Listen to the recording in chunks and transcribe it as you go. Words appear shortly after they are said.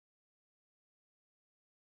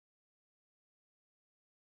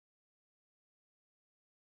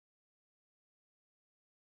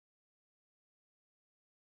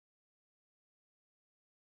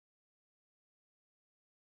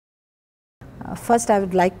First, I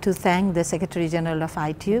would like to thank the Secretary General of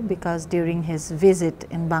ITU because during his visit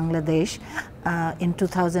in Bangladesh in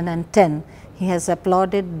 2010, he has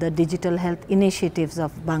applauded the digital health initiatives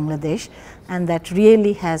of Bangladesh, and that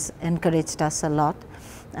really has encouraged us a lot.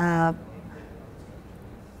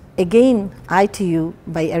 Again, ITU,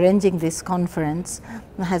 by arranging this conference,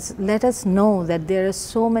 has let us know that there are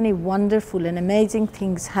so many wonderful and amazing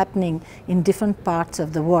things happening in different parts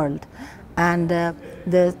of the world. And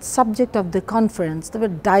the subject of the conference, there were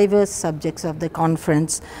diverse subjects of the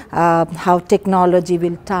conference, how technology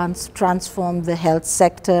will transform the health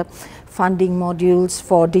sector, funding modules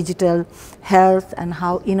for digital health, and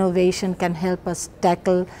how innovation can help us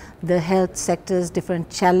tackle the health sector's different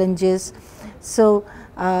challenges. So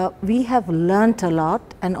we have learnt a lot,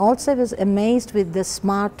 and also was amazed with the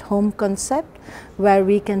smart home concept, where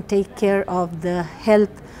we can take care of the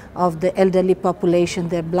health of the elderly population,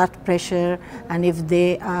 their blood pressure, and if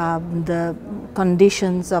they the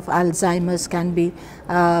conditions of Alzheimer's can be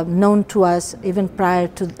known to us even prior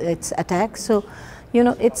to its attack. So, you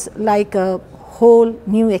know, it's like a whole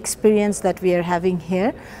new experience that we are having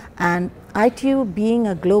here, and ITU, being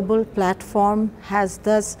a global platform, has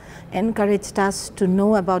thus encouraged us to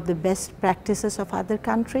know about the best practices of other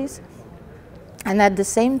countries. And at the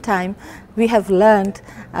same time, we have learned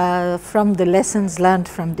from the lessons learned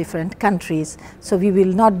from different countries. So we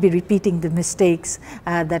will not be repeating the mistakes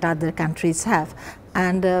that other countries have.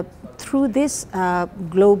 And through this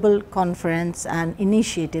global conference and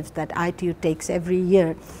initiatives that ITU takes every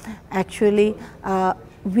year, actually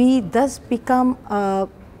we thus become a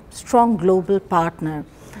strong global partner.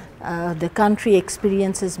 The country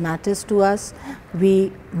experiences matters to us.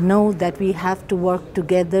 We know that we have to work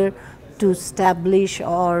together to establish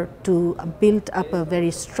or to build up a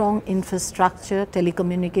very strong infrastructure,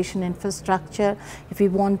 telecommunication infrastructure. If we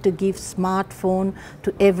want to give smartphone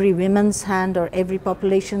to every woman's hand or every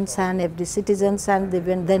population's hand, every citizen's hand,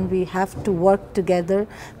 then we have to work together.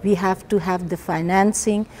 We have to have the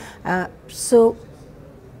financing. So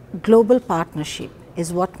global partnership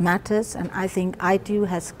is what matters, and I think ITU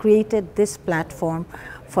has created this platform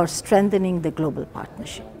for strengthening the global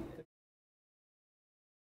partnership.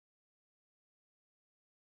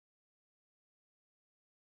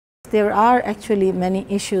 There are actually many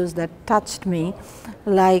issues that touched me,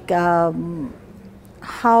 like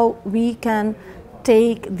how we can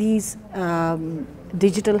take these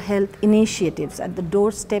digital health initiatives at the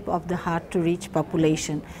doorstep of the hard to reach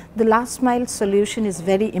population. The last mile solution is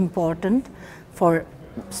very important for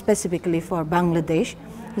specifically for Bangladesh.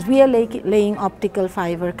 We are laying optical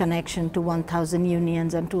fiber connection to 1,000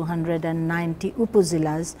 unions and 290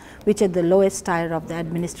 upazilas, which are the lowest tier of the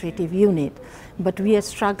administrative unit. But we are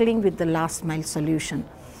struggling with the last mile solution.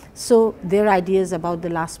 So their ideas about the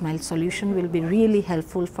last mile solution will be really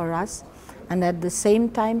helpful for us. And at the same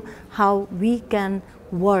time, how we can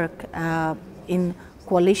work in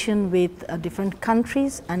coalition with different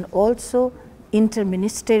countries and also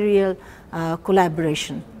interministerial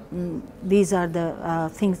collaboration. These are the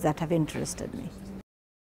things that have interested me.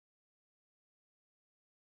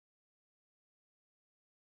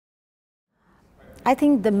 I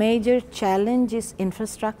think the major challenge is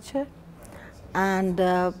infrastructure, and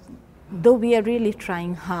though we are really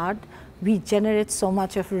trying hard, we generate so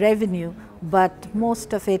much of revenue, but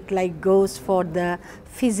most of it goes for the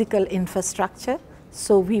physical infrastructure.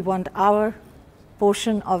 So we want our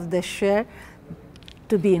portion of the share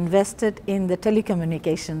to be invested in the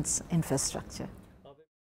telecommunications infrastructure.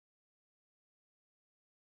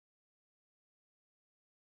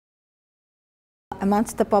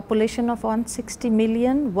 Amongst the population of 160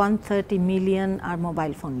 million, 130 million are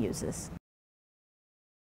mobile phone users.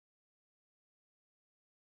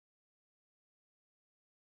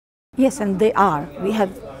 Yes, and they are. We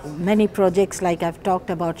have many projects, like I've talked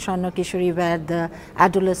about Sharno Kishori, where the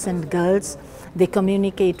adolescent girls, they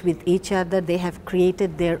communicate with each other. They have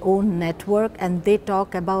created their own network, and they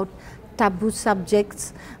talk about taboo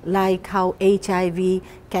subjects like how HIV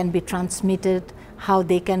can be transmitted, how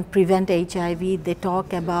they can prevent HIV. They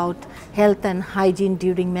talk about health and hygiene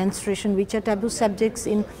during menstruation, which are taboo subjects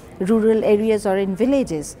in rural areas or in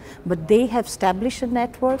villages. But they have established a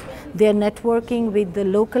network. They are networking with the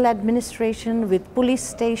local administration, with police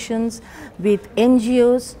stations, with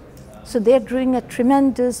NGOs. So they are doing a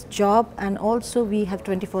tremendous job, and also we have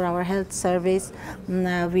 24-hour health surveys.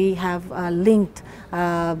 We have linked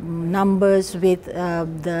numbers with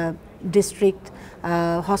the district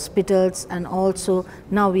hospitals, and also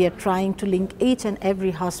now we are trying to link each and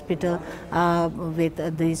every hospital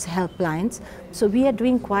with these helplines. So we are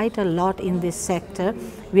doing quite a lot in this sector.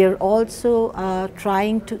 We are also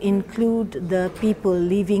trying to include the people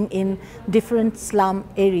living in different slum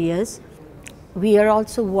areas. We are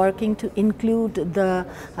also working to include the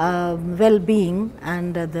well-being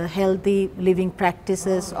and the healthy living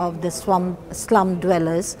practices of the slum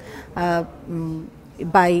dwellers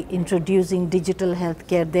by introducing digital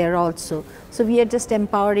healthcare there also. So we are just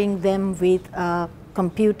empowering them with a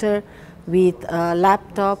computer, with a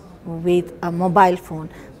laptop, with a mobile phone.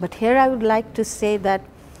 But here I would like to say that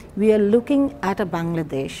we are looking at a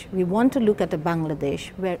Bangladesh. We want to look at a Bangladesh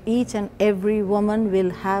where each and every woman will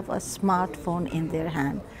have a smartphone in their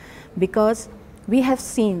hand, because we have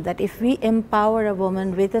seen that if we empower a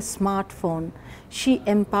woman with a smartphone, she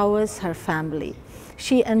empowers her family,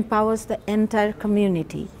 she empowers the entire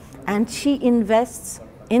community, and she invests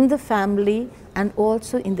in the family and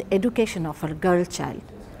also in the education of her girl child.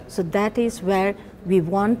 So that is where we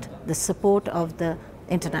want the support of the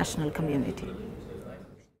international community.